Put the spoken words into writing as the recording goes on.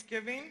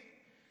Thanksgiving.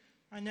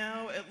 I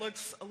know it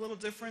looks a little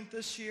different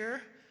this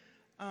year,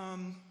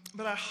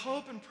 but I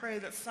hope and pray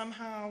that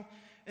somehow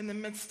in the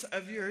midst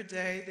of your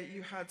day that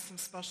you had some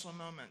special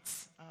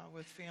moments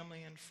with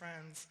family and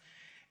friends.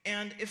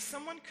 And if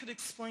someone could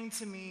explain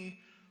to me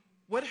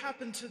what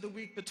happened to the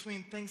week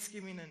between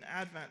Thanksgiving and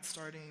Advent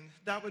starting,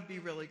 that would be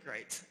really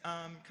great,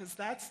 because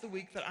that's the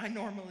week that I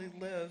normally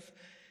live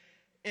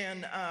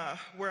in,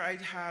 where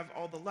I'd have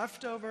all the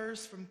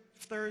leftovers from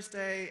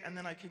Thursday, and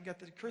then I can get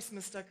the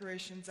Christmas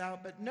decorations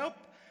out. But nope,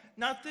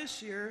 not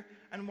this year.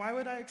 And why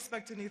would I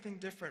expect anything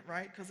different,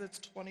 right? Because it's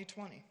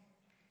 2020.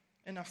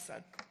 Enough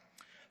said.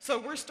 So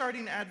we're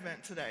starting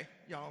Advent today,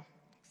 y'all.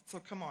 So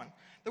come on.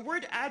 The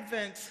word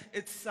Advent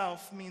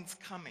itself means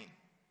coming.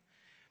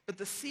 But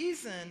the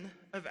season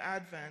of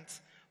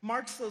Advent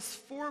marks those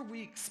 4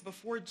 weeks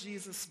before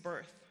Jesus'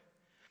 birth.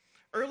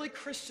 Early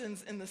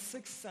Christians in the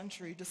 6th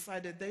century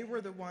decided they were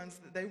the ones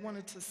that they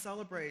wanted to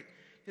celebrate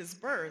his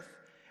birth,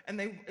 and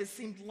it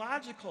seemed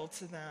logical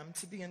to them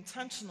to be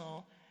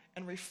intentional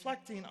and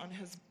reflect on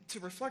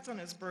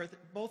his birth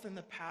both in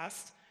the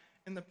past,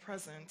 in the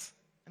present,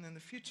 and in the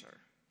future.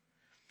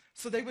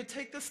 So they would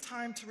take this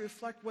time to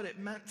reflect what it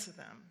meant to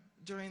them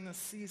during this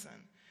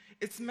season.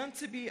 It's meant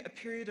to be a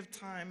period of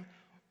time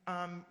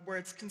where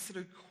it's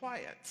considered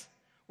quiet,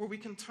 where we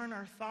can turn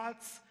our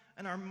thoughts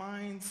and our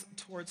minds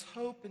towards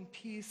hope and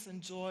peace and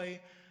joy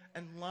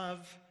and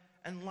love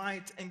and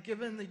light. And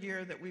given the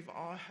year that we've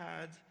all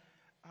had,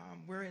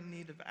 we're in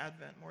need of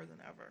Advent more than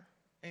ever.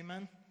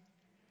 Amen?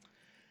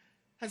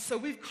 And so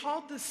we've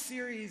called this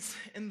series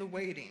In the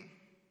Waiting.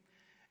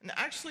 And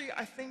actually,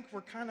 I think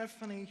we're kind of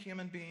funny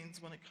human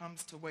beings when it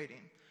comes to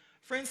waiting.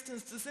 For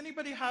instance, does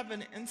anybody have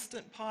an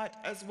Instant Pot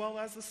as well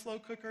as a slow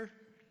cooker?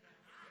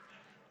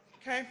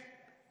 Okay?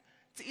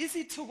 It's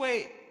easy to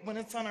wait when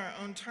it's on our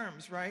own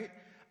terms, right?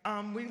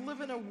 We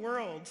live in a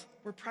world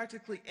where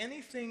practically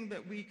anything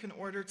that we can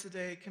order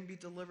today can be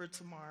delivered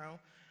tomorrow.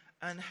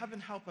 And heaven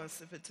help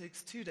us if it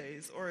takes 2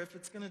 days, or if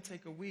it's going to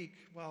take a week,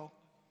 well,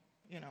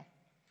 you know.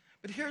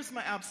 But here's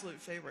my absolute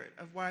favorite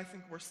of why I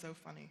think we're so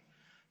funny.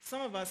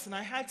 Some of us, and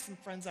I had some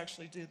friends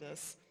actually do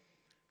this,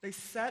 they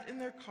sat in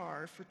their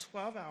car for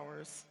 12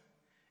 hours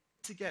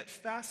to get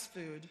fast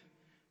food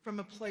from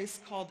a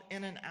place called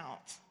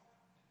In-N-Out.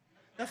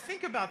 Now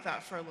think about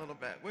that for a little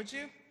bit, would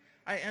you?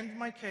 I end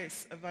my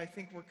case of I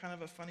think we're kind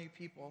of a funny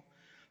people.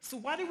 So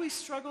why do we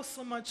struggle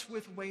so much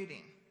with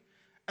waiting?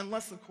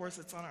 Unless, of course,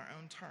 it's on our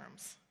own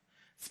terms.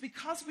 It's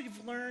because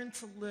we've learned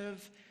to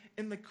live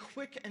in the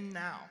quick and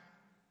now.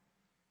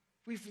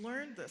 We've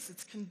learned this.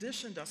 It's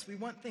conditioned us. We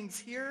want things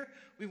here.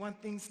 We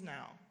want things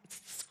now.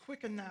 It's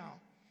quick and now.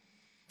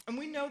 And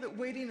we know that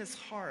waiting is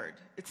hard.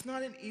 It's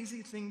not an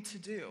easy thing to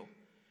do.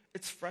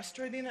 It's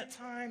frustrating at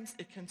times.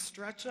 It can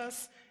stretch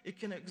us. It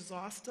can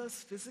exhaust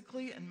us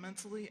physically and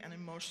mentally and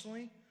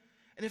emotionally.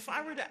 And if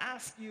I were to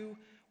ask you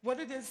what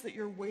it is that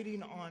you're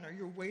waiting on or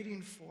you're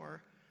waiting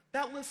for,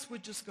 that list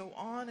would just go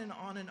on and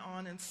on and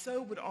on, and so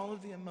would all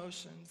of the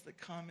emotions that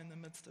come in the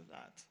midst of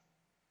that.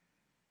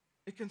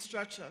 It can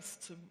stretch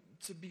us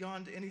to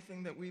beyond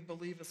anything that we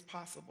believe is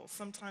possible.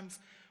 Sometimes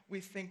we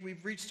think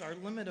we've reached our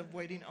limit of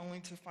waiting only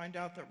to find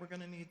out that we're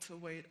going to need to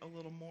wait a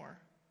little more.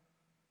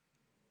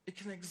 It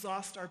can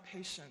exhaust our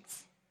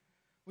patience,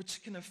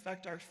 which can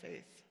affect our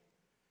faith.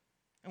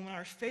 And when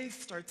our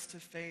faith starts to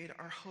fade,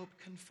 our hope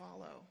can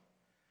follow.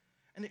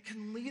 And it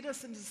can lead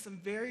us into some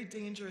very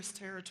dangerous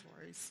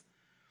territories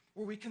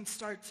where we can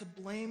start to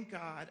blame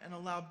God and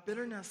allow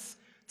bitterness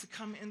to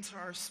come into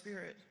our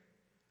spirit.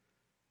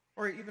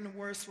 Or even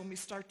worse, when we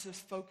start to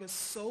focus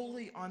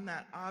solely on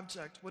that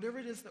object, whatever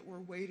it is that we're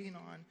waiting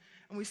on,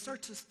 and we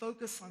start to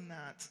focus on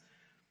that,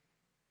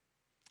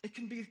 it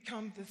can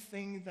become the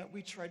thing that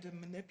we try to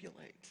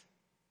manipulate.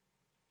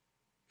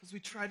 Because we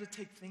try to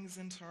take things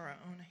into our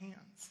own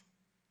hands.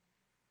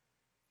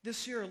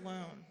 This year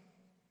alone,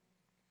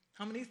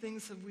 how many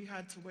things have we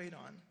had to wait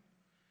on?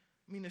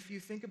 I mean, if you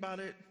think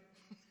about it,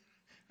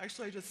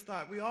 actually I just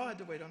thought we all had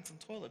to wait on some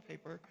toilet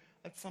paper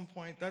at some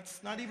point.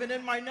 That's not even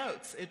in my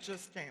notes. It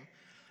just came.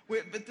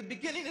 At the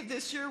beginning of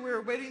this year, we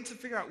were waiting to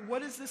figure out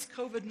what is this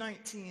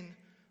COVID-19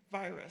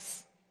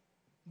 virus?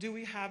 Do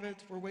we have it?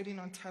 We're waiting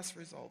on test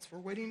results. We're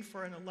waiting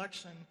for an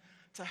election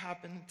to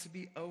happen, to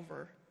be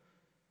over.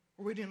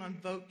 We're waiting on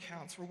vote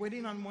counts. We're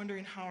waiting on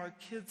wondering how our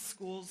kids'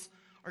 schools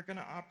are going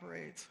to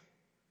operate.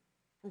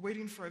 We're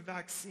waiting for a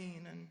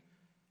vaccine, and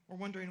we're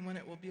wondering when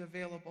it will be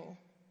available.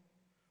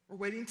 We're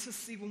waiting to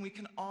see when we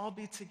can all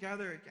be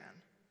together again.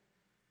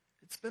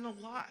 It's been a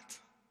lot.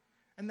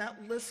 And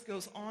that list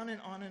goes on and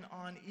on and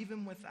on,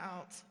 even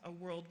without a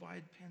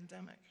worldwide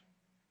pandemic.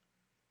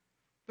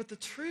 But the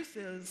truth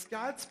is,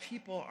 God's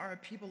people are a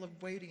people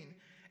of waiting,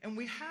 and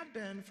we have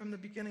been from the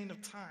beginning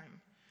of time.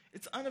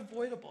 It's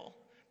unavoidable,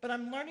 but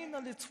I'm learning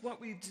that it's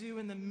what we do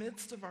in the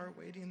midst of our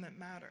waiting that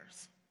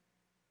matters.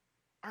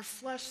 Our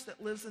flesh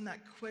that lives in that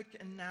quick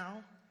and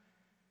now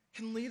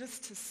can lead us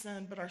to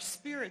sin, but our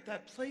spirit,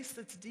 that place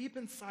that's deep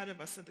inside of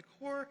us, at the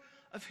core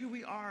of who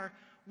we are,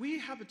 we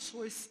have a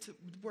choice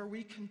where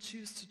we can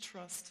choose to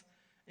trust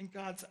in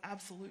God's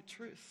absolute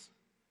truth.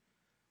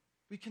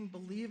 We can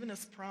believe in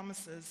his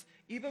promises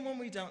even when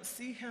we don't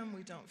see him,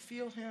 we don't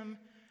feel him,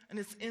 and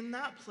it's in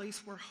that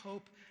place where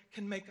hope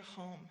can make a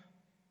home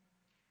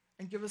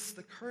and give us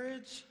the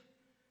courage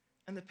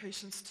and the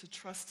patience to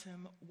trust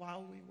him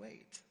while we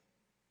wait.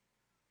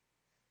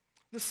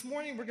 This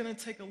morning, we're going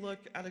to take a look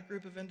at a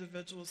group of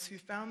individuals who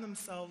found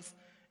themselves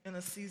in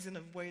a season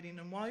of waiting.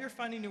 And while you're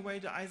finding your way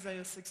to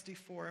Isaiah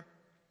 64,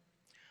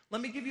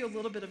 let me give you a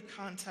little bit of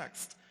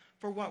context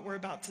for what we're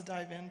about to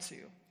dive into.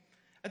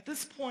 At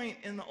this point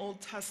in the Old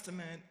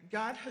Testament,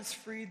 God has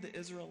freed the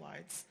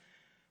Israelites,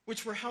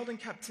 which were held in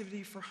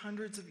captivity for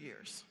hundreds of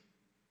years.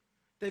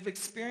 They've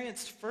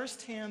experienced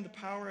firsthand the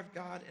power of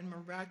God in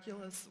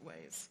miraculous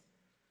ways.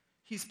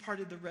 He's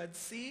parted the Red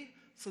Sea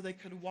so they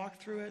could walk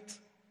through it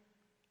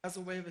as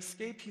a way of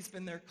escape. He's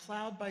been their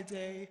cloud by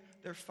day,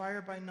 their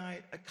fire by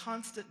night, a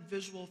constant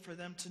visual for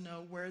them to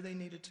know where they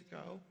needed to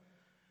go.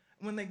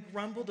 When they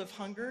grumbled of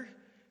hunger,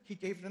 he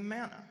gave them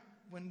manna.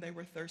 When they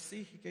were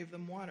thirsty, he gave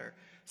them water.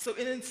 So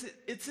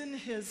it's in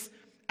his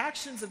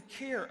actions of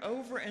care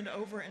over and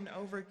over and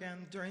over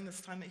again during this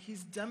time that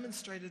he's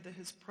demonstrated that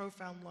his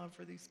profound love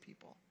for these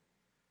people.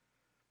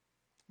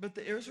 But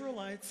the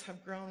Israelites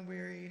have grown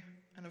weary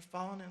and have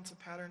fallen into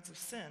patterns of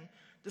sin,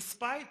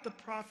 despite the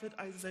prophet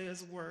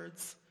Isaiah's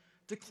words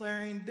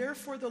declaring,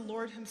 "Therefore the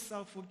Lord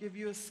himself will give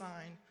you a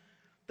sign.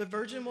 The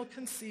virgin will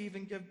conceive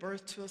and give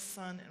birth to a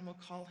son and will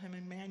call him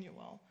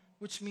Emmanuel,"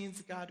 which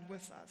means God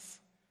with us.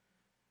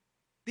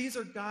 These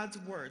are God's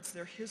words.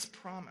 They're his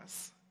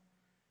promise.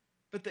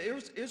 But the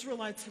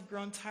Israelites have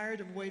grown tired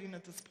of waiting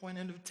at this point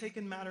and have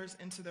taken matters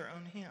into their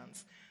own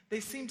hands. They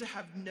seem to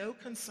have no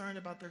concern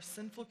about their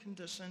sinful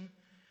condition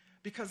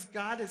because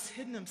God has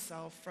hidden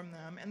himself from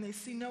them and they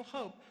see no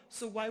hope.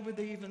 So why would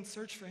they even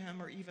search for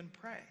him or even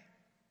pray?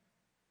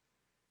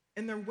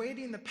 In their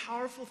waiting, the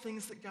powerful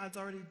things that God's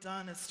already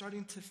done is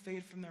starting to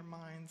fade from their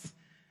minds,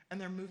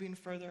 and they're moving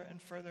further and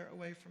further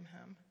away from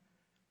him.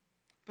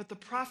 But the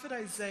prophet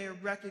Isaiah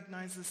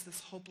recognizes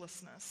this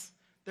hopelessness,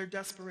 their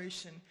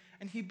desperation,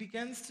 and he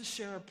begins to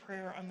share a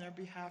prayer on their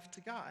behalf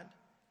to God.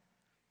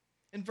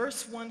 In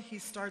verse 1, he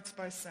starts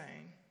by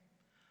saying,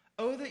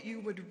 "Oh, that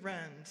you would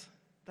rend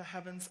the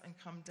heavens and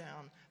come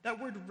down." That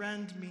word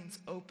rend means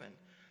open.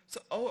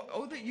 So,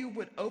 oh, that you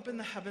would open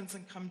the heavens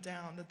and come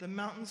down, that the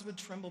mountains would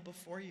tremble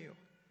before you.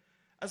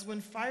 As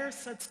when fire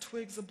sets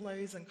twigs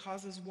ablaze and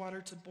causes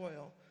water to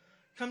boil,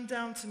 come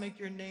down to make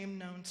your name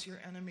known to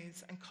your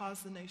enemies and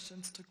cause the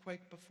nations to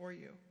quake before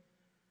you.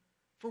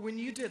 For when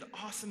you did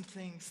awesome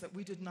things that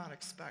we did not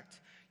expect,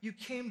 you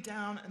came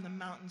down and the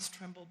mountains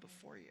trembled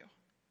before you.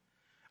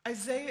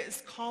 Isaiah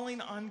is calling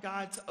on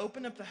God to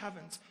open up the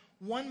heavens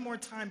one more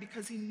time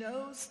because he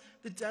knows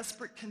the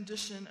desperate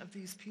condition of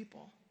these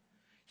people.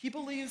 He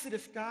believes that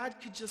if God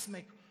could just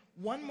make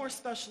one more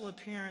special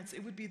appearance, it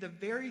would be the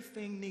very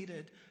thing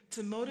needed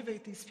to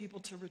motivate these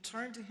people to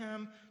return to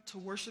him, to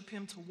worship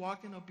him, to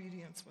walk in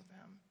obedience with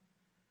him.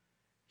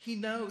 He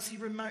knows, he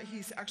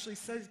actually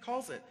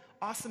calls it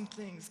awesome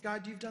things.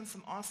 God, you've done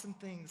some awesome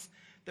things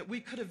that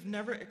we could have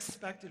never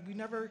expected. We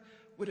never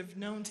would have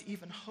known to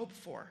even hope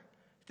for.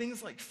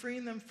 Things like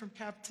freeing them from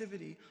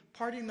captivity,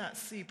 parting that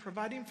sea,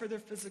 providing for their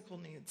physical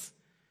needs,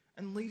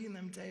 and leading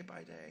them day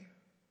by day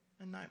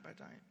and night by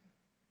night.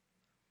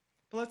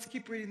 But let's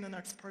keep reading the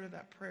next part of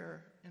that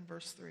prayer in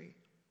verse 3.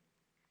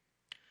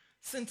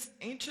 "Since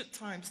ancient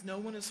times no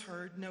one has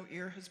heard, no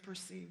ear has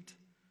perceived,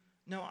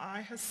 no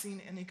eye has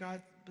seen any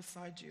God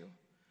beside you,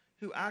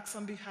 who acts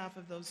on behalf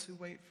of those who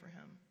wait for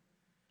him.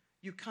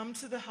 You come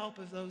to the help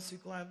of those who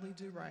gladly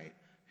do right,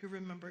 who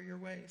remember your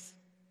ways."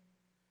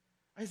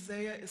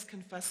 Isaiah is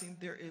confessing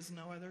there is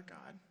no other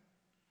God.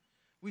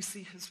 We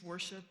see his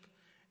worship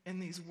in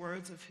these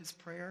words of his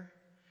prayer.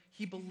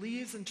 He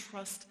believes and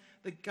trusts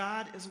that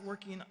God is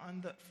working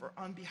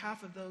on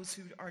behalf of those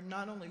who are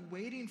not only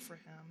waiting for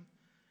him,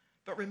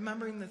 but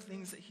remembering the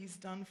things that he's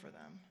done for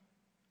them.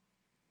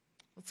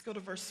 Let's go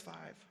to verse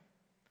 5.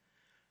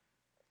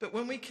 "But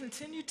when we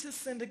continued to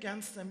sin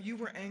against them, you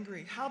were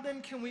angry. How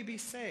then can we be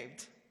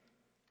saved?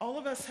 All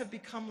of us have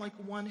become like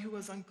one who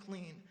is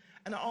unclean,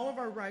 and all of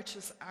our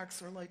righteous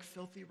acts are like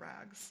filthy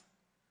rags.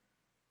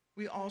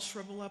 We all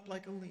shrivel up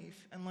like a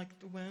leaf, and like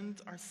the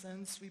wind, our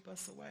sins sweep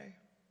us away.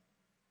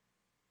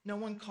 No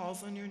one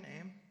calls on your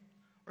name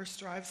or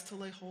strives to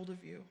lay hold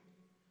of you.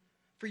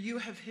 For you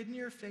have hidden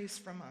your face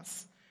from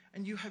us,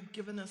 and you have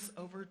given us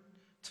over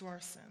to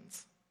our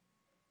sins."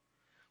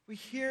 We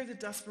hear the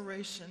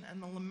desperation and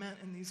the lament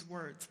in these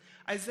words.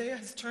 Isaiah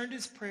has turned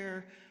his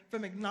prayer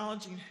from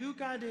acknowledging who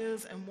God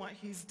is and what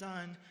he's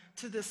done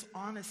to this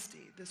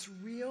honesty, this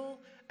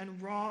real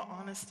and raw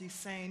honesty,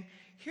 saying,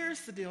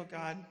 "Here's the deal,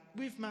 God.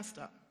 We've messed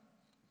up.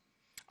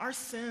 Our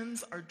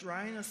sins are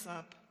drying us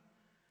up,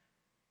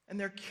 and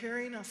they're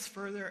carrying us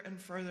further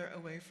and further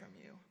away from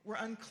you. We're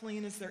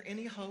unclean. Is there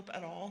any hope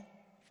at all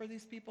for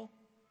these people?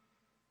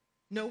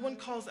 No one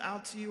calls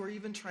out to you or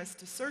even tries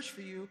to search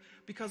for you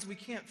because we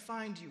can't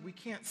find you, we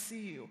can't see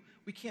you,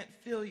 we can't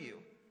feel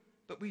you.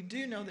 But we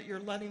do know that you're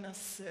letting us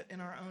sit in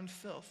our own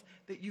filth,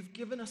 that you've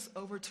given us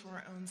over to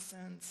our own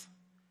sins.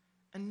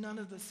 And none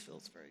of this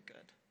feels very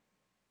good."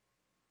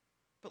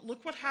 But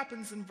look what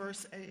happens in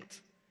verse 8.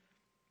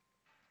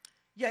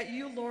 Yet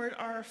you, Lord,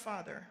 are our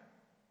Father.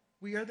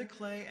 We are the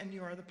clay and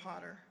you are the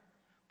potter.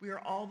 We are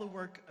all the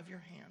work of your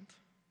hand.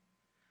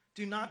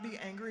 Do not be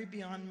angry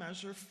beyond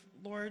measure,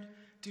 Lord.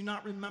 Do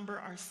not remember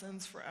our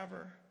sins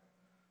forever.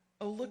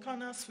 Oh, look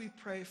on us, we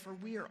pray, for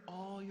we are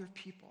all your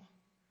people.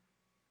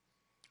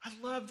 I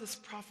love this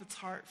prophet's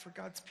heart for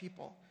God's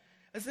people,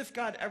 as if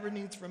God ever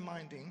needs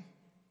reminding.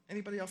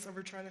 Anybody else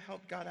ever try to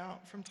help God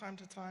out from time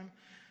to time?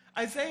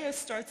 Isaiah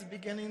starts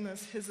beginning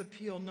his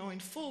appeal, knowing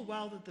full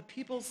well that the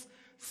people's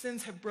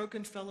sins have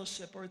broken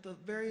fellowship, or at the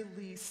very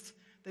least,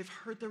 they've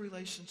hurt the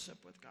relationship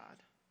with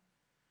God.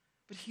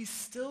 But he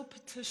still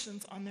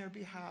petitions on their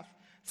behalf,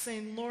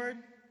 saying, Lord,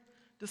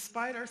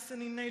 despite our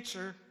sinning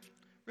nature,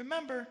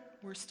 remember,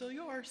 we're still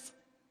yours.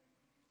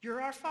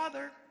 You're our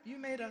Father. You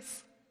made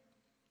us.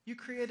 You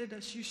created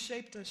us. You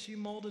shaped us. You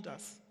molded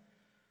us.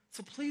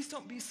 So please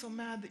don't be so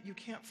mad that you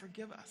can't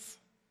forgive us.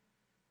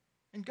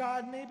 And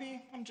God,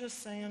 maybe, I'm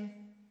just saying,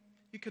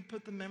 you could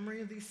put the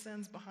memory of these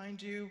sins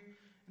behind you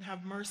and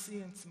have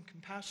mercy and some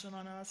compassion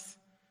on us.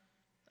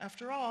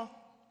 After all,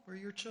 we're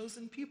your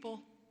chosen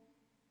people.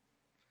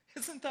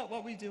 Isn't that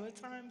what we do at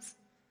times?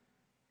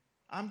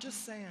 I'm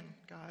just saying,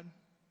 God.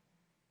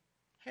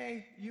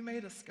 Hey, you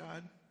made us,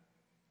 God.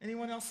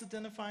 Anyone else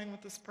identifying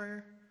with this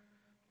prayer?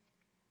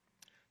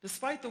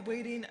 Despite the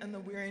waiting and the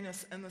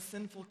weariness and the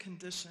sinful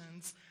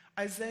conditions,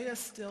 Isaiah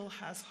still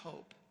has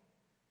hope.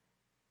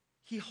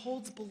 He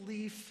holds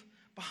belief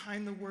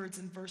behind the words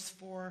in verse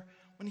 4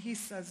 when he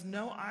says,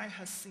 no eye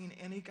has seen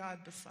any God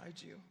beside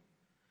you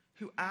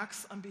who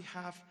acts on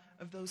behalf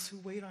of those who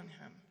wait on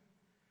him.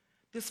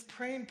 This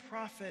praying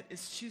prophet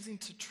is choosing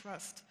to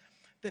trust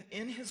that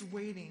in his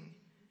waiting,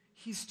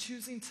 he's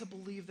choosing to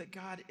believe that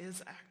God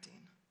is acting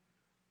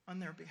on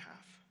their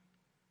behalf.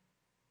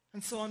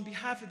 And so on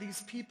behalf of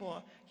these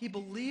people, he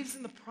believes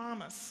in the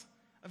promise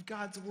of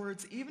God's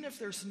words, even if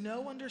there's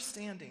no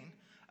understanding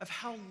of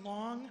how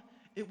long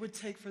it would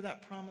take for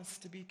that promise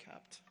to be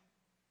kept.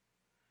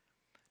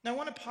 Now I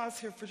want to pause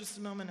here for just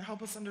a moment and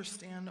help us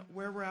understand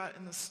where we're at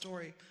in the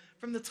story.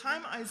 From the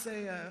time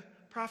Isaiah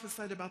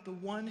prophesied about the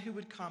one who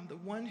would come, the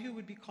one who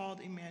would be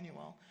called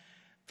Emmanuel,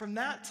 from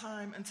that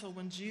time until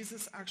when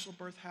Jesus' actual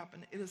birth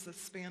happened, it is a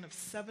span of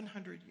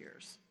 700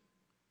 years.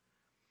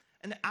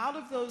 And out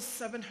of those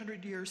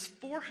 700 years,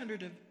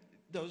 400 of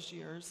those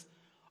years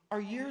are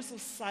years of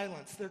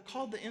silence. They're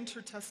called the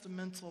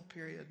intertestamental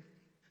period.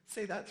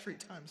 Say that 3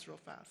 times real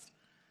fast.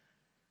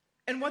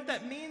 And what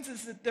that means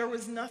is that there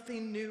was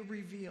nothing new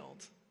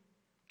revealed.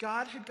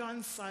 God had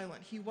gone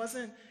silent. He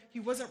wasn't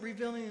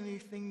revealing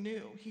anything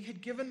new. He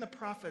had given the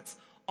prophets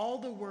all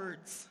the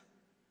words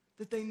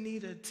that they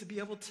needed to be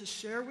able to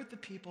share with the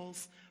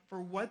peoples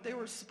for what they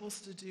were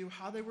supposed to do,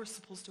 how they were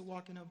supposed to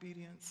walk in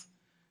obedience,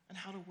 and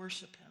how to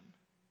worship him.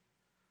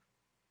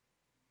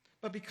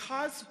 But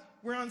because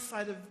we're on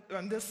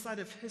this side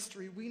of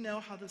history, we know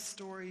how the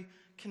story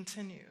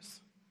continues.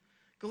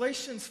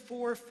 Galatians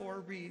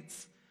 4:4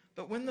 reads,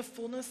 but when the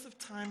fullness of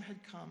time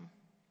had come,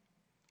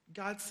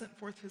 God sent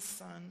forth his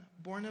son,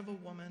 born of a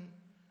woman,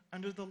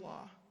 under the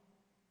law.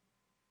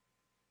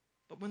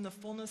 But when the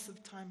fullness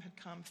of time had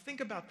come, think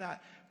about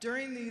that.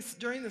 During the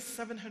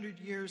 700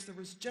 years, there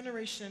was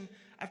generation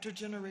after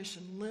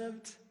generation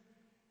lived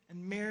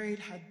and married,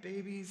 had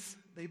babies,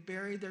 they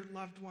buried their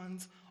loved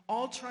ones,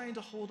 all trying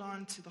to hold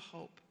on to the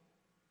hope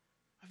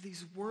of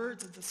these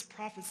words of this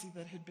prophecy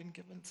that had been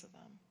given to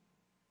them.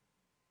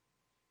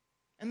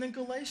 And then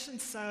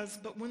Galatians says,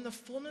 but when the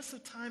fullness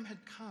of time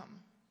had come,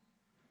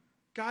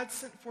 God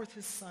sent forth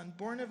his son,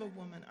 born of a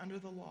woman under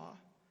the law.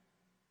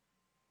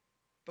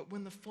 But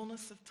when the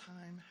fullness of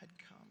time had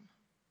come,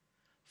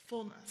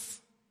 fullness,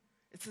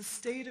 it's a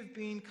state of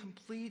being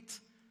complete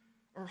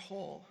or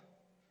whole.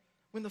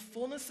 When the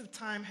fullness of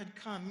time had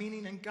come,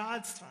 meaning in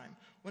God's time,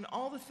 when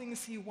all the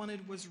things he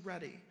wanted was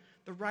ready,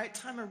 the right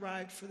time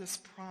arrived for this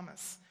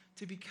promise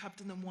to be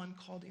kept in the one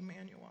called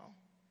Emmanuel.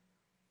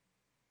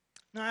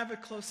 Now, I have a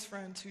close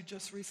friend who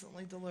just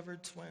recently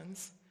delivered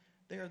twins.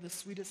 They are the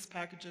sweetest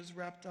packages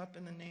wrapped up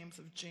in the names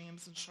of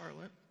James and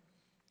Charlotte.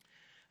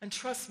 And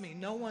trust me,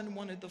 no one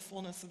wanted the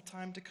fullness of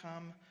time to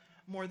come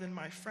more than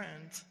my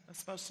friend,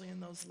 especially in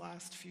those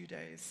last few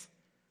days.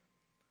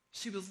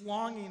 She was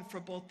longing for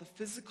both the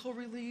physical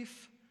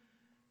relief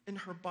in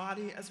her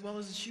body as well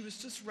as she was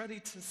just ready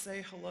to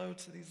say hello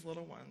to these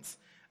little ones.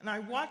 And I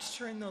watched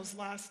her in those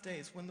last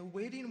days when the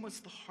waiting was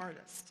the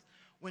hardest,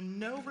 when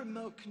no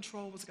remote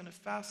control was going to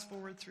fast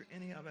forward through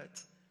any of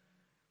it.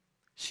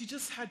 She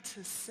just had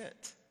to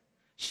sit.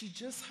 She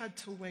just had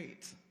to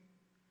wait.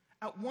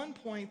 At one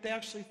point, they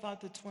actually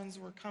thought the twins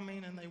were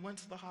coming and they went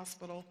to the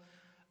hospital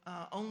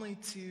only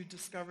to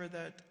discover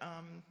that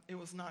it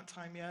was not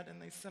time yet,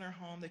 and they sent her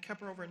home. They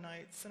kept her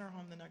overnight, sent her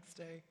home the next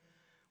day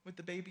with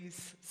the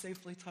babies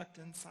safely tucked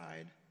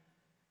inside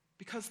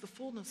because the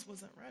fullness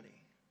wasn't ready.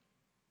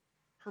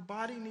 Her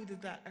body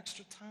needed that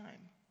extra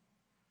time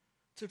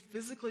to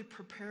physically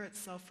prepare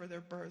itself for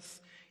their births.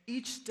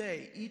 Each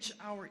day, each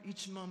hour,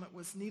 each moment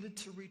was needed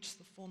to reach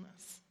the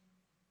fullness.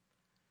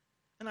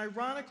 And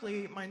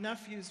ironically, my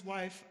nephew's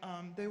wife,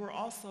 they were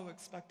also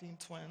expecting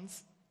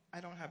twins.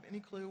 I don't have any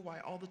clue why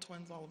all the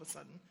twins all of a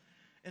sudden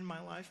in my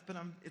life, but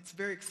it's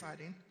very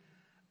exciting.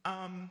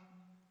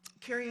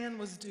 Carrie Ann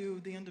was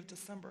due the end of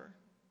December,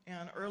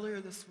 and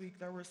earlier this week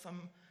there were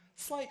some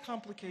slight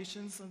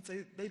complications since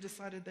they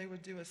decided they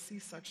would do a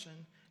C-section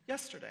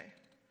yesterday.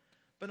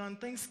 But on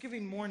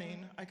Thanksgiving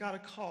morning, I got a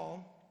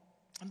call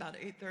about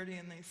 8:30,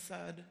 and they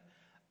said,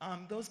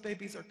 those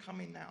babies are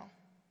coming now.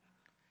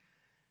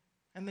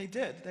 And they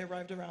did. They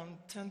arrived around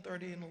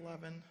 10:30 and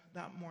 11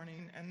 that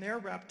morning, and they're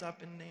wrapped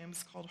up in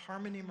names called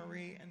Harmony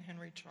Marie and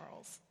Henry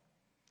Charles.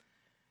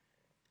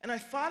 And I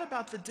thought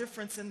about the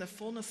difference in the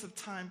fullness of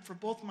time for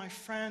both my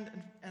friend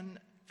and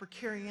for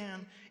Carrie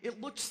Ann.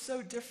 It looked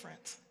so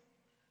different,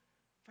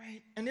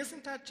 right? And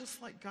isn't that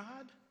just like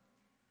God?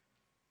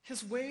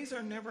 His ways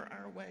are never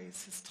our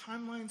ways. His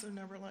timelines are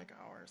never like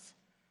ours.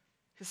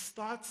 His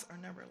thoughts are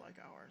never like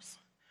ours.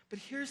 But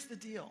here's the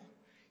deal.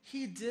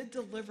 He did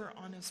deliver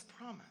on his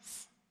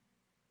promise.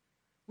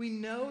 We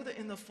know that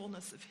in the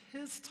fullness of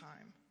his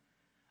time,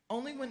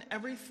 only when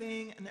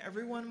everything and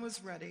everyone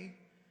was ready,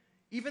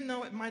 even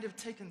though it might have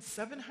taken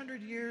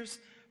 700 years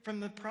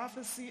from the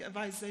prophecy of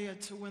Isaiah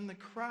to when the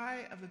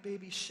cry of a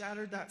baby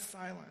shattered that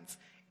silence,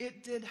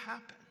 it did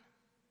happen.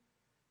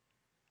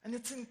 And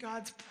it's in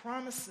God's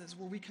promises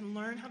where we can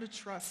learn how to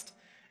trust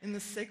in the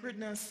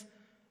sacredness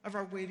of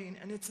our waiting,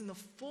 and it's in the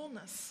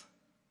fullness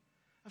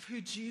of who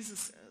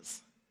Jesus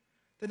is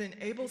that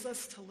enables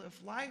us to live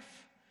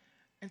life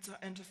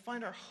and to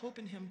find our hope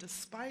in him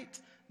despite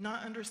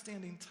not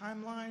understanding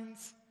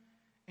timelines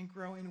and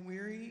growing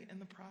weary in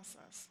the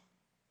process.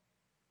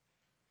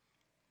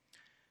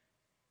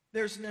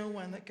 There's no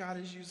one that God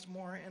has used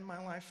more in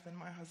my life than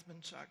my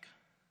husband, Chuck.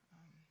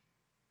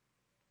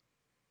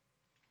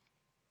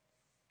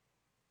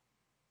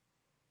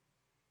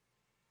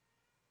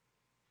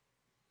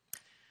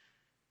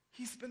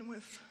 He's been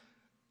with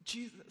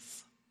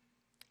Jesus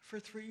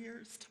for 3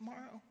 years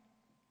tomorrow.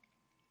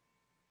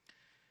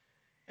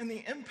 And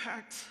the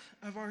impact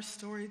of our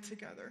story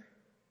together,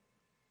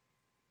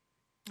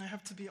 I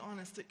have to be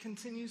honest, it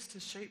continues to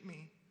shape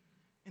me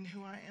in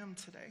who I am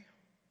today.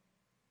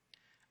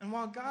 And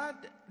while God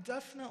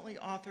definitely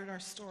authored our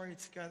story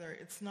together,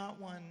 it's not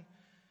one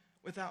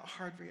without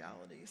hard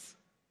realities.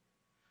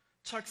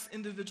 Chuck's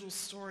individual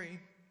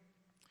story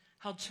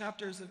held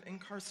chapters of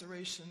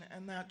incarceration,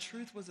 and that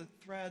truth was a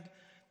thread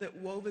that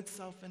wove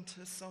itself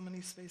into so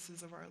many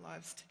spaces of our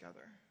lives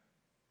together.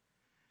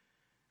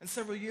 And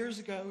several years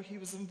ago, he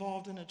was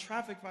involved in a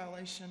traffic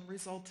violation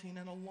resulting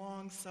in a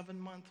long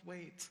 7-month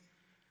wait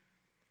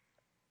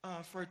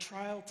for a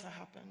trial to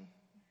happen.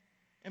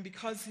 And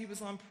because he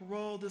was on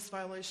parole, this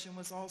violation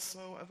was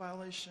also a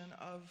violation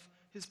of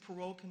his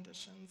parole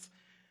conditions.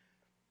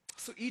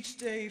 So each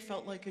day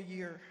felt like a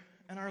year,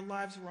 and our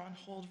lives were on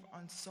hold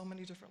on so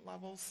many different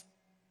levels.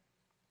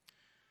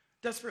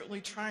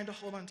 Desperately trying to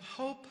hold on to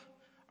hope,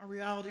 our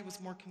reality was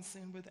more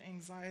consumed with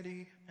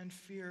anxiety and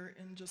fear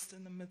in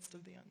the midst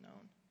of the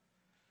unknown.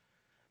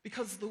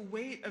 Because the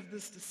weight of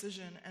this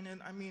decision,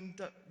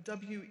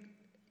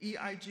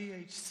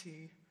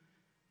 W-E-I-G-H-T,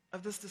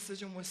 of this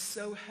decision was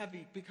so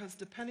heavy because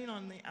depending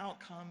on the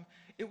outcome,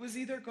 it was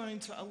either going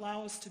to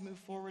allow us to move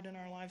forward in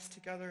our lives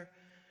together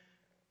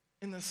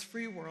in this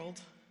free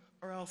world,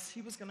 or else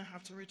he was going to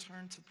have to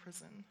return to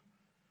prison.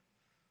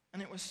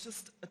 And it was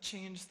just a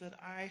change that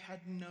I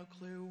had no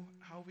clue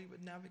how we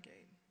would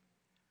navigate.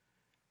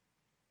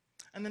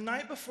 And the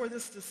night before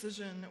this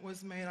decision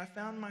was made, I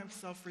found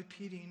myself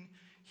repeating,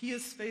 he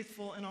is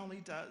faithful in all he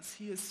does.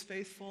 He is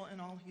faithful in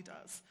all he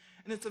does.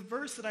 And it's a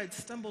verse that I'd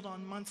stumbled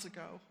on months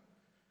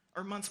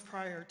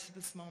prior to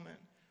this moment.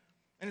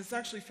 And it's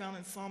actually found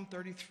in Psalm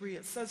 33.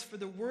 It says, "For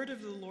the word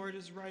of the Lord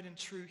is right and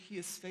true. He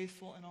is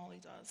faithful in all he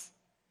does."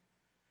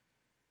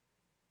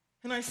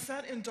 And I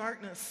sat in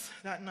darkness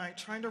that night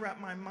trying to wrap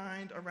my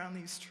mind around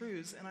these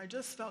truths, and I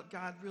just felt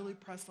God really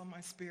press on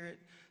my spirit.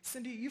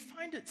 Cindy, you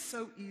find it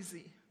so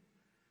easy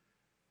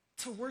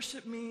to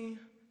worship me,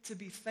 to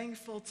be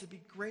thankful, to be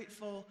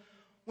grateful,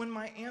 when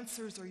my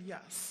answers are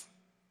yes.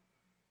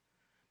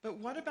 But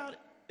what about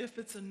if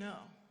it's a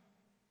no?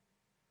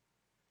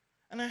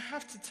 And I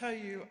have to tell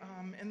you,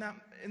 in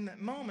that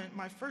moment,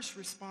 my first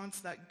response,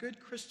 that good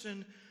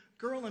Christian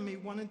girl in me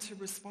wanted to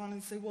respond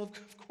and say, well,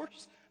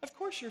 of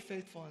course you're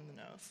faithful in the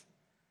no's.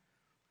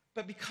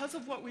 But because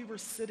of what we were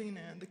sitting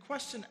in, the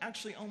question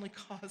actually only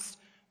caused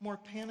more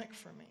panic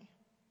for me.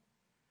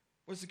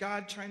 Was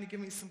God trying to give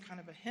me some kind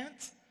of a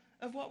hint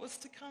of what was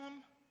to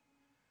come?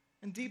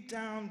 And deep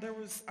down,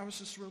 I was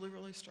just really,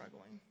 really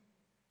struggling.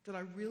 Did I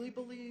really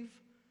believe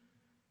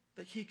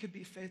that he could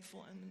be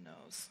faithful in the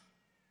no's?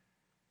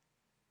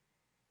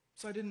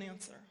 So I didn't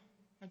answer.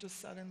 I just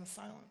sat in the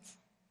silence.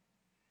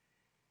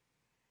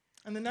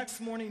 And the next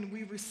morning,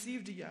 we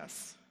received a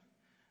yes,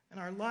 and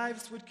our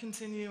lives would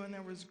continue, and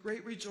there was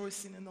great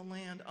rejoicing in the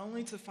land,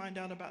 only to find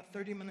out about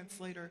 30 minutes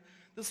later,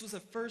 this was the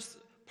first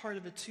part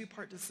of a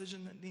 2-part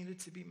decision that needed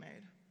to be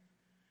made,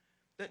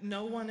 that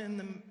no one in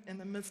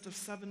the midst of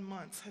 7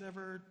 months had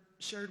ever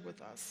shared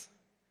with us.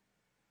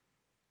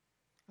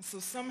 And so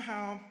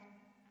somehow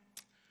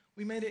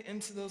we made it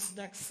into those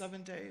next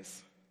 7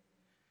 days.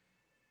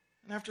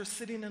 And after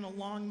sitting in a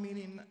long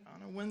meeting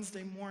on a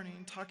Wednesday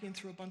morning, talking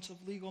through a bunch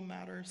of legal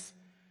matters,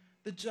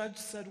 the judge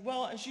said,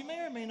 well, as you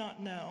may or may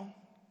not know,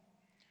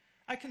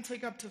 I can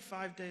take up to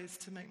 5 days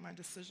to make my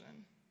decision.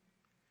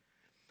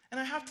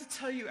 And I have to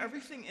tell you,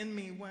 everything in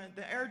me, when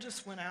the air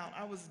just went out,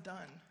 I was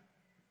done.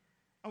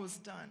 I was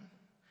done.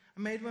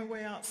 I made my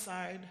way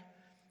outside.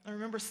 I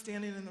remember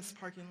standing in this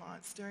parking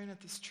lot, staring at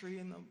this tree,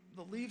 and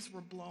the leaves were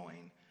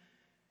blowing.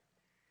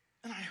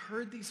 And I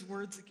heard these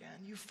words again.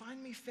 You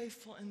find me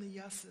faithful in the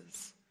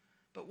yeses,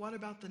 but what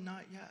about the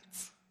not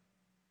yets?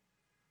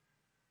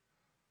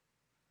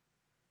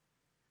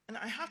 And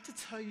I have to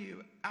tell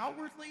you,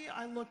 outwardly,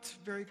 I looked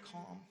very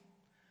calm.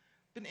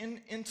 But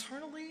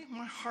internally,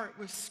 my heart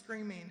was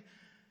screaming,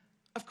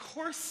 of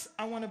course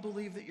I want to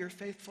believe that you're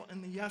faithful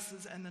in the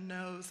yeses and the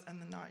nos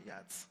and the not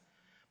yets.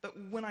 But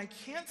when I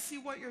can't see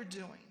what you're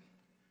doing,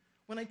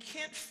 when I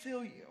can't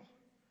feel you,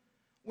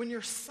 when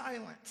you're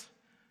silent,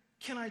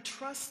 can I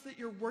trust that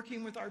you're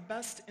working with our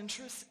best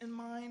interests in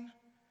mind?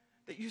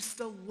 That you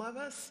still love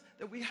us?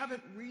 That we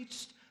haven't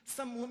reached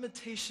some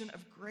limitation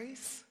of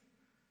grace?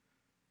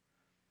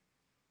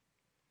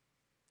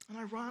 And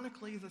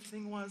ironically, the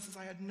thing was, is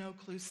I had no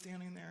clue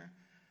standing there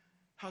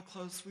how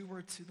close we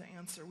were to the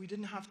answer. We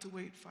didn't have to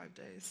wait 5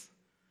 days.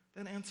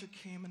 That answer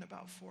came in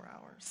about 4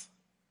 hours.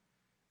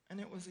 And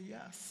it was a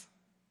yes.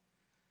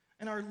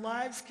 And our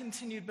lives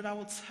continued, but I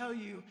will tell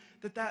you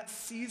that that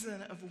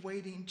season of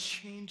waiting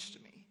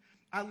changed me.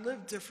 I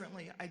live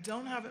differently. I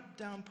don't have it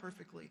down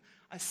perfectly.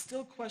 I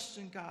still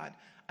question God.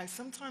 I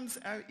sometimes,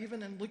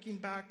 even in looking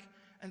back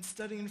and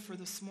studying for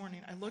this morning,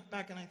 I look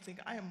back and I think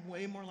I am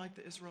way more like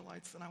the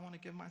Israelites than I want to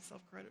give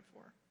myself credit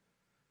for.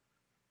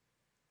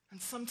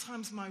 And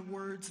sometimes my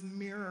words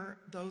mirror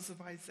those of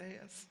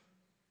Isaiah's.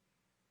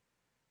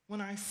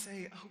 When I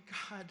say, oh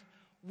God,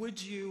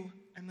 would you,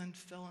 and then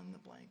fill in the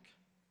blank.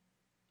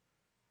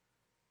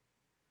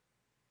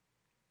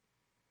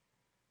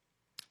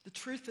 The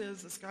truth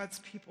is, as God's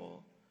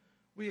people,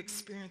 we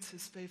experience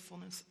his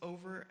faithfulness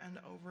over and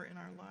over in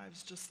our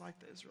lives, just like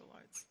the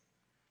Israelites.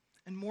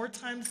 And more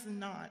times than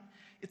not,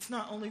 it's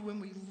not only when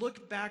we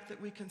look back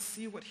that we can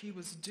see what he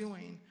was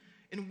doing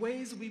in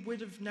ways we would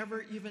have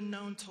never even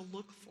known to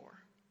look for.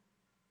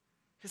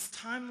 His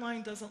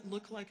timeline doesn't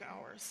look like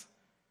ours.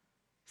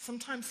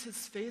 Sometimes his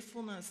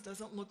faithfulness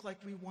doesn't look like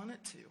we want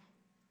it to.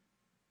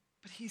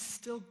 But he's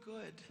still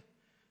good,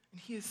 and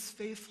he is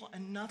faithful,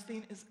 and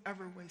nothing is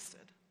ever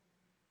wasted.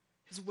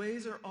 His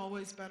ways are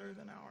always better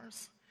than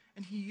ours,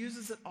 and he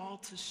uses it all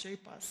to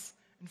shape us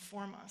and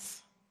form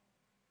us.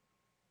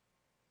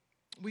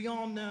 We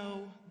all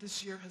know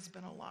this year has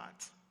been a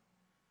lot.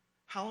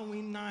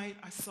 Halloween night,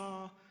 I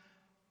saw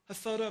a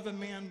photo of a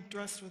man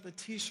dressed with a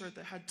t-shirt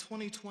that had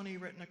 2020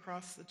 written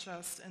across the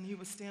chest, and he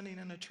was standing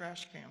in a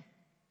trash can.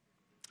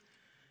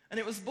 And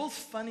it was both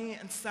funny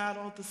and sad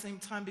all at the same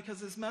time because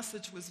his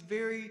message was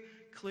very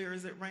clear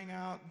as it rang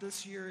out,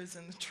 this year is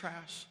in the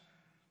trash.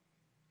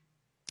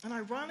 And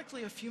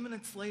ironically, a few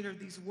minutes later,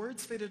 these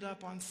words faded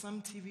up on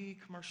some TV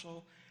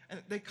commercial,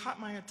 and they caught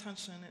my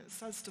attention. It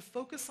says to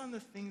focus on the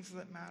things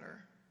that matter.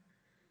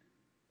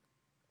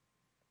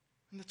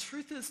 And the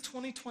truth is,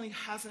 2020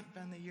 hasn't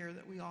been the year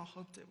that we all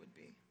hoped it would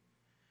be.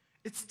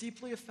 It's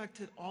deeply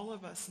affected all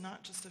of us,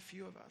 not just a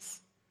few of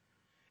us.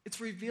 It's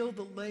revealed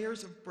the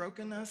layers of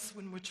brokenness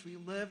in which we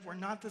live. We're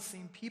not the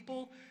same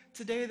people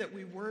today that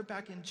we were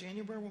back in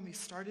January when we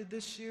started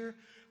this year.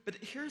 But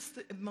here's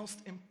the most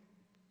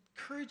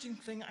encouraging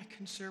thing I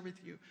can share with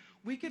you.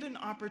 We get an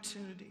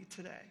opportunity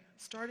today,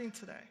 starting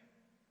today,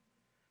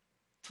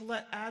 to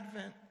let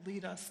Advent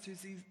lead us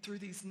through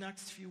these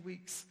next few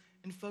weeks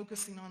in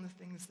focusing on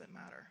the things that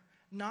matter,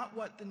 not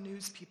what the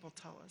news people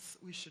tell us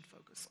we should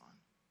focus on.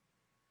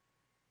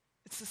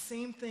 It's the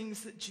same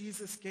things that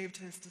Jesus gave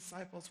to his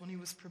disciples when he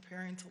was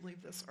preparing to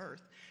leave this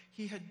earth.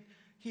 He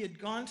had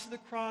gone to the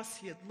cross,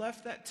 he had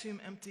left that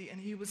tomb empty, and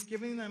he was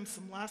giving them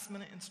some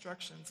last-minute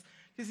instructions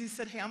because he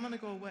said, hey, I'm going to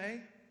go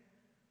away,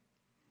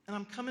 and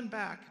I'm coming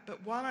back,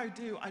 but what I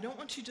do, I don't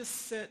want you to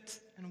just sit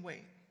and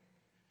wait.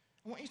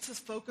 I want you to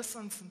focus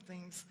on some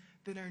things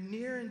that are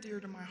near and dear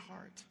to my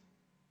heart.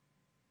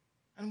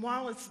 And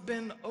while it's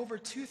been over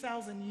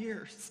 2,000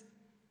 years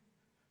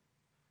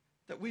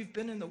that we've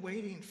been in the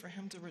waiting for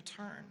him to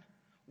return,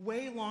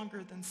 way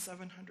longer than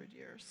 700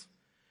 years,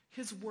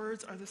 his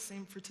words are the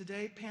same for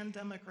today,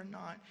 pandemic or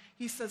not.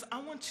 He says, I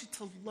want you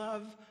to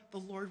love the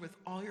Lord with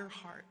all your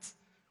heart,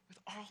 with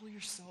all your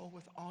soul,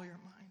 with all your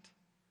mind.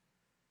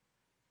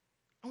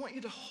 I want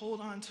you to hold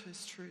on to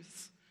his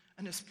truths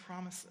and his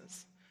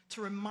promises,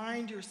 to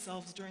remind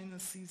yourselves during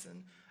this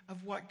season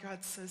of what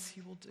God says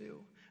he will do,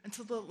 and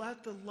to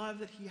let the love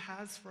that he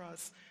has for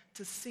us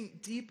to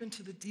sink deep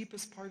into the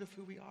deepest part of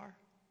who we are.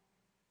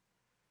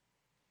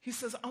 He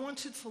says, I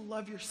want you to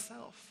love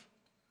yourself,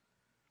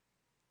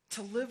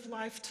 to live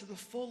life to the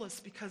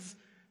fullest, because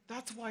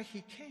that's why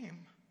he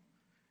came.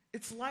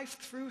 It's life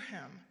through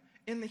him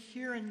in the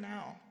here and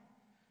now.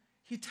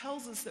 He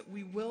tells us that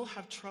we will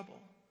have trouble.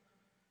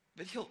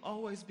 but he'll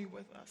always be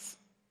with us.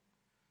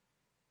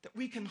 That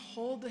we can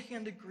hold the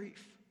hand of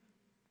grief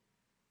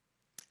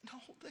and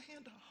hold the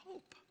hand of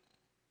hope.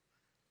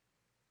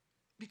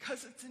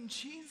 Because it's in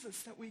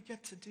Jesus that we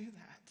get to do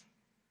that.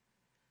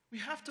 We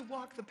have to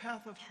walk the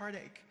path of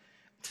heartache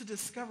to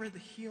discover the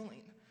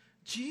healing.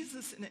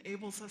 Jesus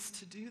enables us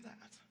to do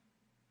that.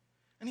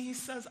 And he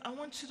says, I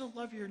want you to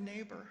love your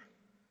neighbor,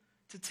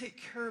 to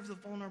take care of the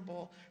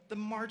vulnerable, the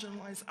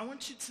marginalized. I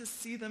want you to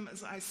see them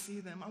as I see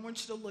them. I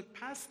want you to look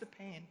past the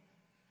pain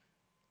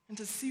and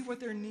to see what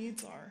their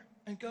needs are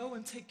and go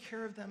and take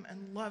care of them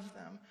and love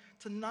them,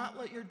 to not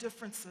let your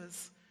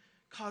differences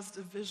cause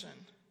division.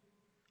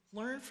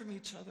 Learn from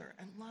each other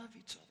and love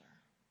each other.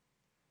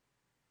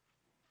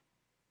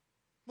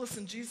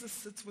 Listen, Jesus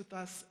sits with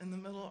us in the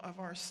middle of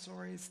our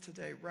stories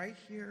today, right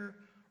here,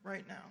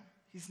 right now.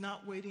 He's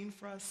not waiting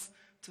for us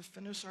to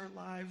finish our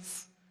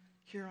lives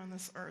here on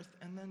this earth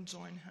and then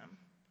join him.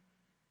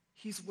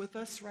 He's with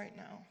us right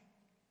now.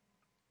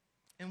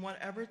 In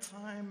whatever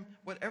time,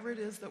 whatever it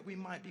is that we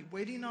might be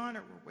waiting on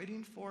or we're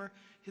waiting for,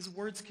 his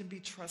words can be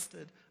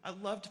trusted. I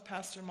loved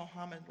Pastor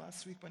Mohammed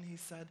last week when he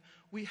said,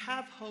 we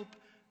have hope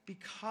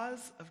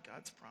because of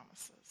God's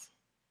promises.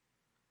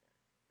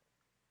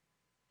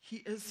 He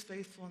is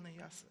faithful in the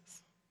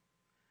yeses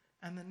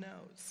and the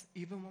nos,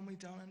 even when we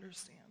don't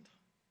understand.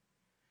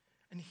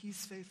 And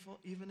he's faithful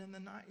even in the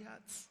not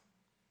yets.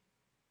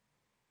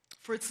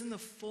 For it's in the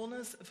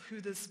fullness of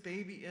who this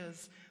baby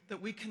is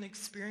that we can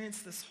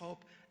experience this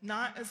hope,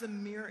 not as a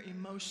mere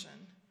emotion,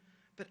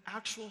 but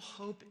actual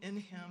hope in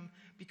him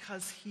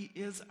because he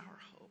is our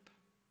hope.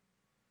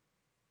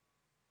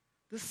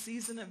 This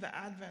season of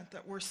Advent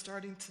that we're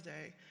starting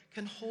today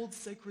can hold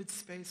sacred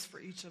space for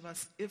each of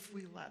us if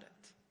we let it.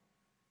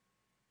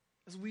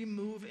 As we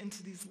move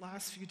into these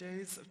last few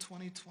days of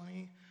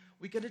 2020,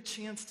 we get a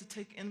chance to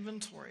take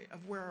inventory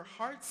of where our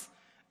hearts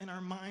and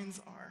our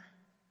minds are.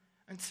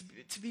 And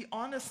to be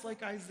honest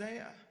like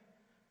Isaiah,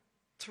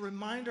 to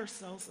remind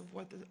ourselves of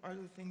what are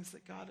the things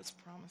that God has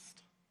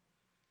promised.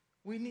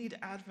 We need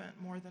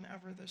Advent more than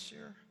ever this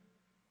year.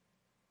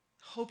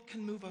 Hope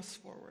can move us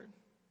forward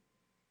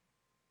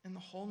in the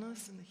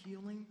wholeness and the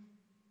healing.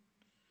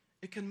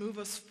 It can move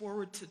us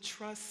forward to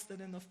trust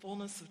that in the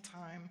fullness of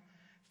time,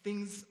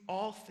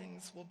 all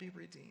things will be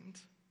redeemed.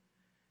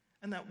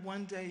 And that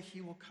one day he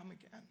will come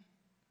again,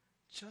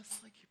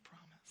 just like he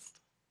promised.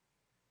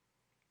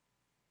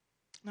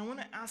 And I want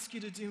to ask you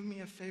to do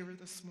me a favor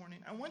this morning.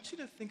 I want you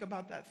to think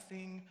about that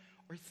thing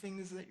or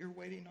things that you're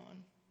waiting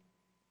on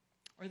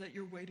or that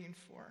you're waiting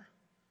for.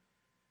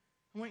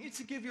 I want you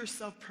to give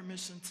yourself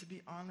permission to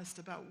be honest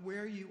about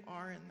where you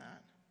are in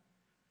that,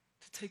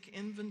 to take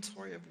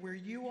inventory of where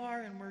you are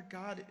and where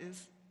God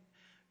is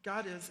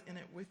in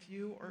it with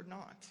you or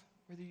not,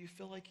 whether you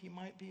feel like he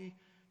might be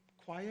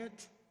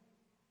quiet.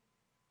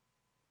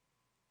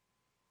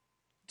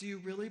 Do you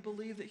really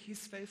believe that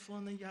he's faithful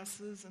in the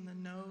yeses and the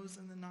nos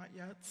and the not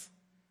yets?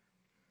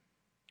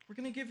 We're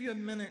going to give you a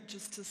minute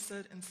just to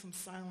sit in some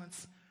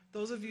silence.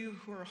 Those of you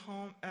who are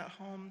at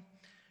home,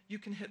 you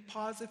can hit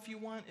pause if you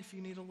want, if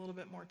you need a little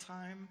bit more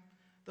time.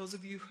 Those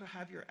of you who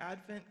have your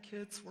Advent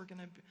kits, we're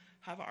going to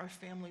have our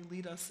family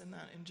lead us in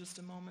that in just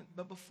a moment.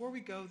 But before we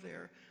go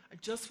there, I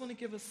just want to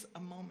give us a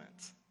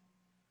moment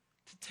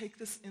to take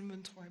this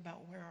inventory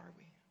about where are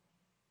we.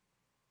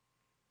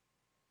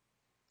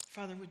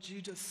 Father, would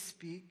you just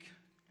speak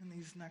in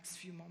these next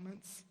few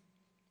moments?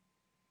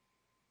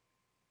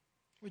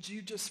 Would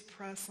you just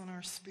press on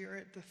our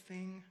spirit the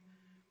thing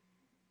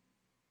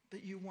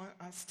that you want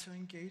us to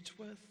engage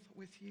with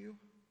you?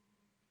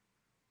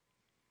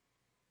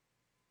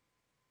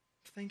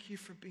 Thank you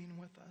for being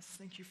with us.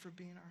 Thank you for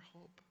being our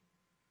hope.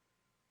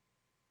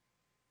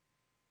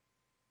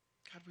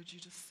 God, would you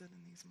just sit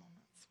in these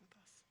moments with us?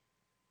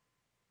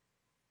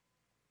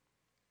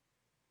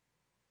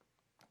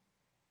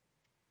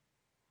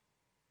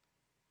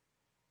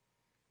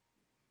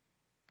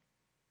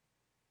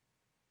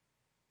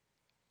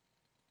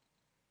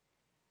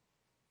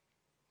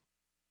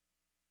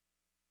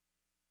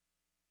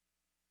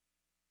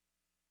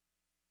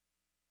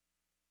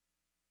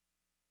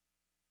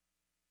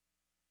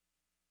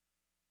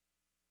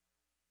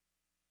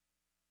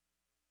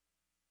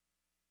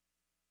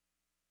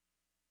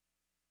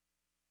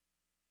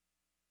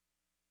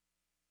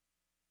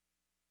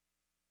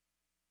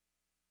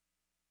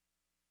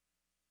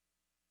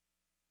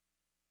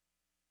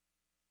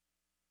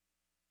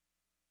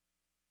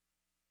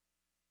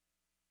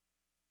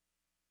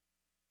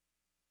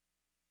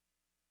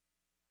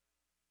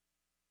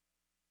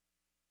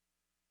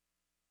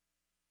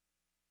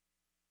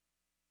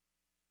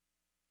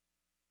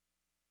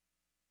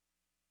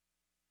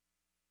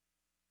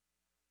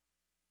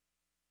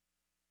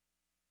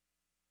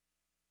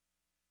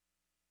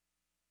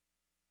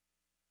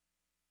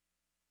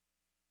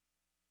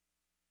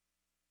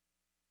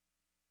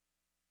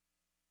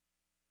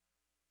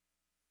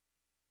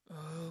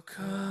 O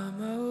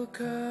come,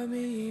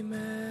 Emmanuel,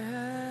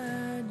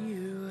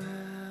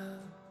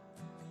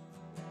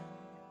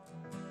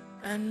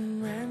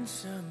 and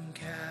ransom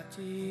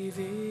captive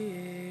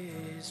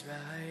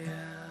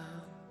Israel.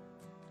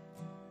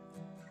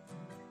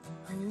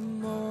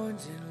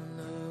 mourns in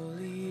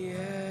lowly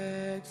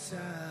exile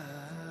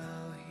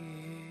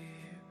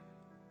here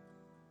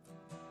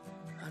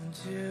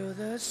until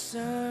the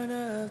Son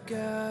of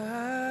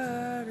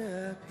God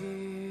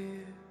appear.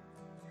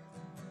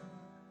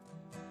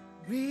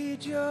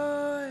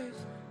 Rejoice,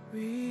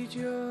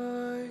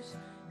 rejoice,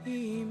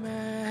 Emmanuel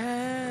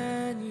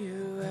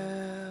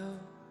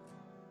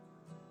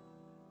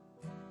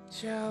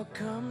shall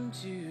come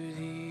to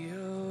thee,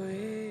 O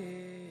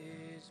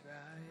Israel.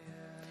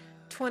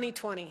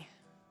 2020,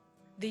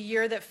 the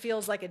year that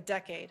feels like a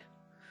decade.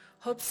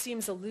 Hope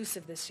seems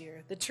elusive this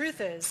year. The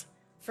truth is,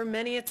 for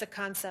many it's a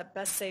concept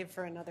best saved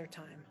for another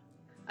time.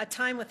 A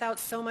time without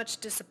so much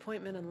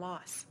disappointment and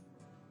loss.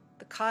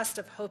 The cost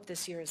of hope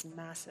this year is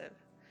massive.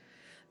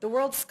 The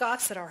world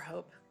scoffs at our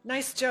hope.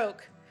 Nice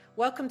joke.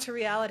 Welcome to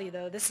reality,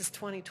 though. This is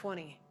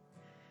 2020.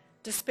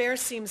 Despair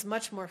seems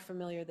much more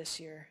familiar this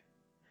year.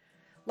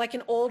 Like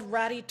an old,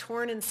 ratty,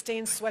 torn and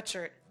stained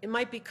sweatshirt, it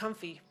might be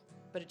comfy,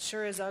 but it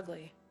sure is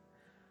ugly.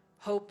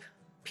 Hope,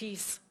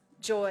 peace,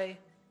 joy,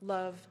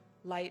 love,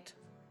 light.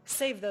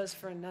 Save those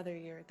for another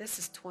year. This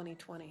is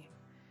 2020.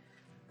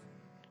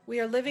 We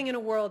are living in a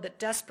world that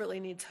desperately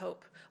needs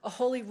hope, a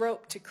holy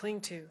rope to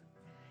cling to.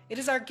 It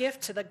is our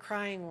gift to the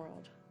crying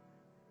world,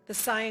 the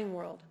sighing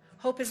world.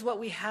 Hope is what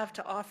we have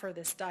to offer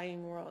this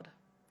dying world.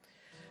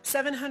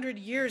 700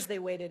 years they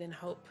waited in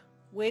hope,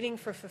 waiting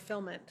for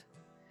fulfillment,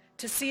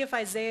 to see if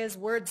Isaiah's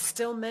words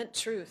still meant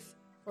truth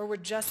or were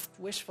just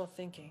wishful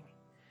thinking.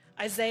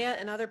 Isaiah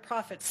and other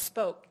prophets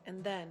spoke,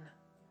 and then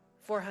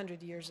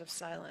 400 years of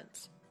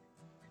silence.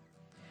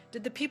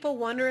 Did the people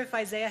wonder if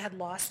Isaiah had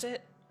lost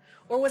it?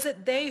 Or was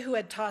it they who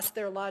had tossed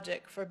their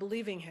logic for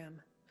believing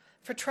him,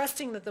 for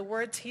trusting that the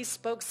words he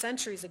spoke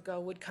centuries ago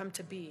would come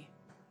to be?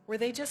 Were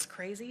they just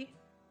crazy?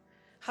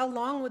 How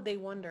long would they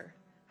wonder?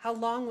 How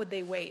long would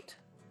they wait?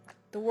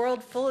 The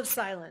world full of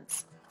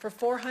silence for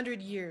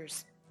 400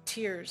 years,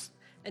 tears,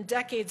 and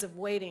decades of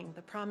waiting,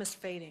 the promise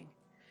fading.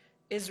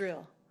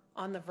 Israel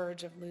on the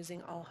verge of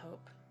losing all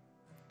hope.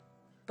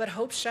 But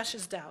hope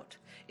shushes doubt.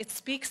 It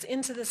speaks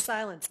into the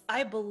silence.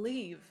 I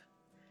believe.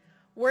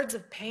 Words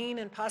of pain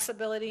and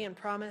possibility and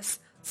promise,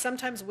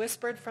 sometimes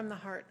whispered from the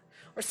heart,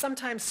 or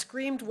sometimes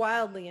screamed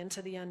wildly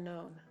into the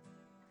unknown.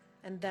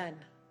 And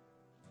then,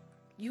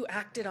 you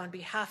acted on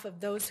behalf of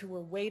those who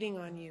were waiting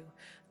on you,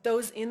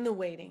 those in the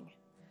waiting.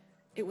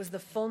 It was the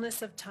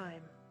fullness of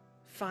time,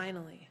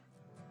 finally.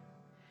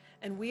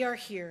 And we are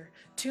here,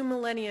 2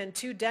 millennia and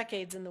 2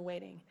 decades in the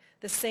waiting,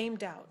 the same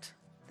doubt,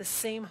 the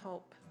same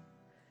hope.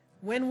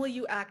 When will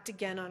you act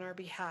again on our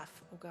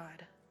behalf, O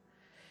God?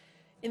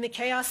 In the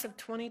chaos of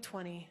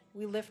 2020,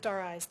 we lift our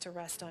eyes to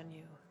rest on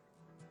you.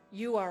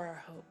 You are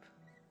our hope.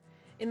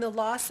 In the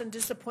loss and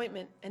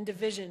disappointment and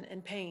division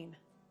and pain,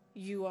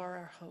 you are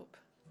our hope.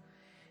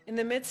 In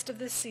the midst of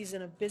this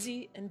season of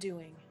busy and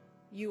doing,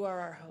 you are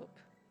our hope.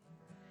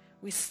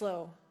 We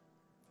slow,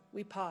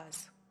 we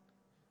pause.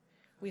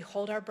 We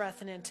hold our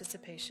breath in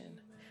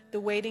anticipation. The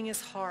waiting is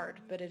hard,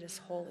 but it is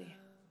holy.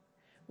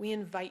 We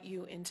invite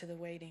you into the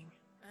waiting.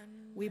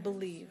 We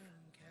believe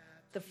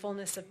the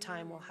fullness of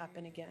time will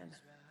happen again.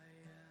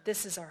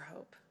 This is our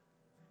hope.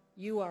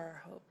 You are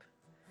our hope.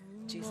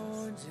 Jesus.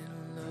 Mourns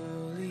in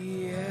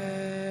lowly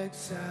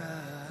exile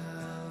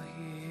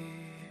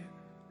here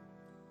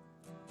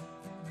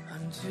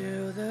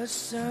until the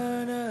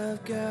Son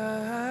of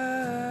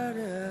God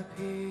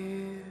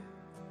appear.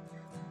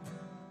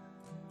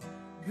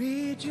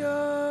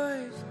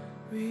 Rejoice,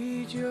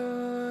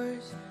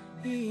 rejoice,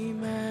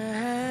 Emmanuel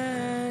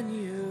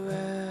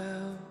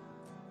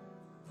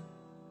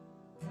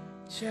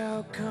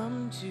shall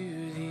come to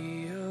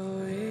thee,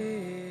 O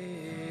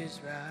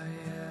Israel.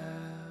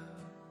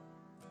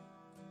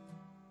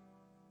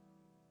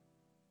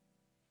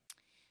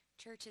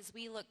 Church, as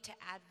we look to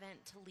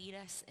Advent to lead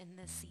us in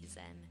this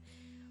season,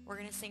 we're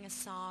going to sing a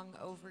song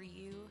over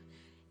you,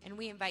 and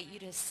we invite you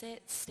to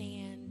sit,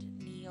 stand,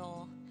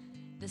 kneel.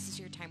 This is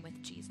your time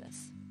with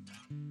Jesus.